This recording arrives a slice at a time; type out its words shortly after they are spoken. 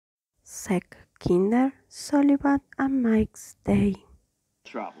Zack, Kinder, Sullivan, and Mike's Day.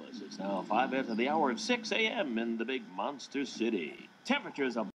 Metropolis. It's now 5 after the hour of 6 a.m. in the big monster city.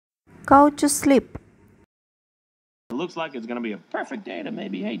 Temperatures are... Go to sleep. It looks like it's going to be a perfect day to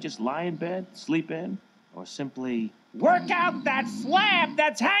maybe, hey, just lie in bed, sleep in, or simply work out that slab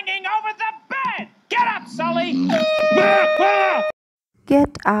that's hanging over the bed! Get up, Sully!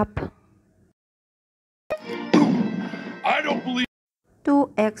 Get up. I don't believe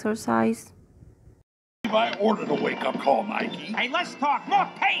Do exercise. I ordered a wake-up call, Mikey. Hey, let's talk more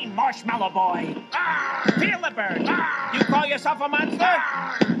pain, Marshmallow Boy! Feel the burn! You call yourself a monster?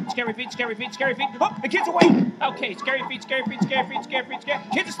 Scary feet, scary feet, scary feet. Oh, the kid's awake! Okay, scary feet, scary feet, scary feet, scary feet, scary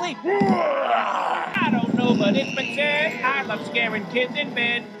feet. Kids asleep! I don't know, but it's been said. I love scaring kids in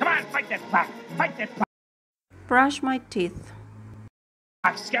bed. Come on, fight that clock! Fight that clock! Brush my teeth.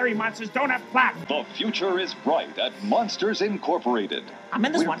 Scary monsters don't have plaque. The future is bright at Monsters Incorporated. I'm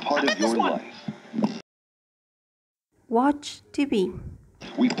in this We're one. part I'm of in this your one. life. Watch TV.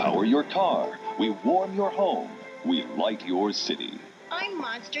 We power your car. We warm your home. We light your city. I'm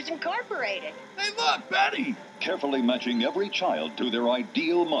Monsters Incorporated. Hey, look, Betty! Carefully matching every child to their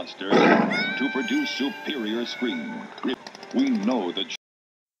ideal monster to produce superior screen. We know the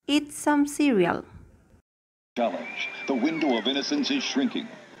Eat some cereal. challenge. The window of innocence is shrinking.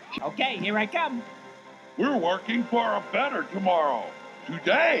 Okay, here I come. We're working for a better tomorrow.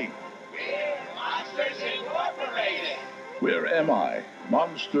 Today. Where am I?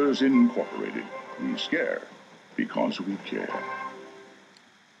 Monsters Incorporated. We scare because we care.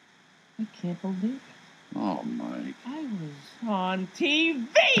 I can't believe it. Oh, Mike. I was on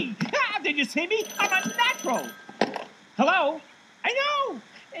TV! Ah, did you see me? I'm a natural! Hello? I know!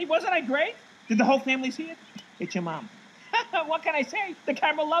 Hey, wasn't I great? Did the whole family see it? It's your mom. What can I say? The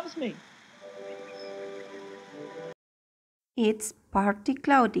camera loves me. It's partly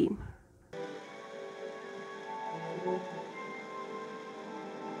cloudy.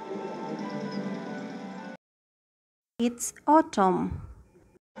 It's autumn.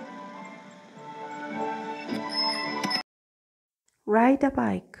 Ride a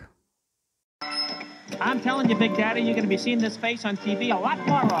bike. I'm telling you, Big Daddy, you're going to be seeing this face on TV a lot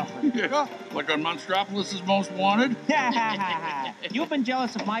more often. Yeah, like on Monstropolis' Most Wanted. You've been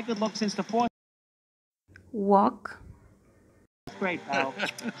jealous of my good looks since the fourth Walk. grade, pal.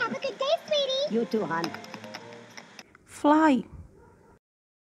 Have a good day, sweetie. You too, hon. Fly.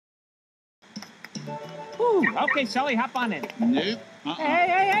 Ooh, okay, Sully, hop on in. Nope.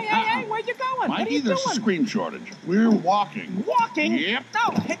 Hey, where you going? What are Mikey, you there's a doing? screen shortage. We're walking. Walking? Yep.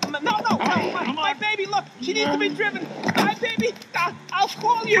 No, my baby, look, she needs to be driven. My baby, I'll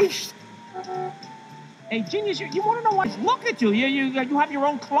call you. Hey, genius, you want to know what? Look at you. You have your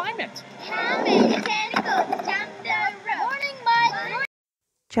own climate. How many tentacles jump the rope? Morning, Mike.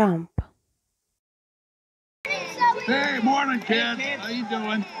 Jump. Hey, morning, kids. Hey, kids. How you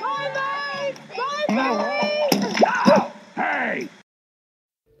doing? Bye-bye. Hey!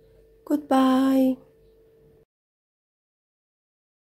 Goodbye.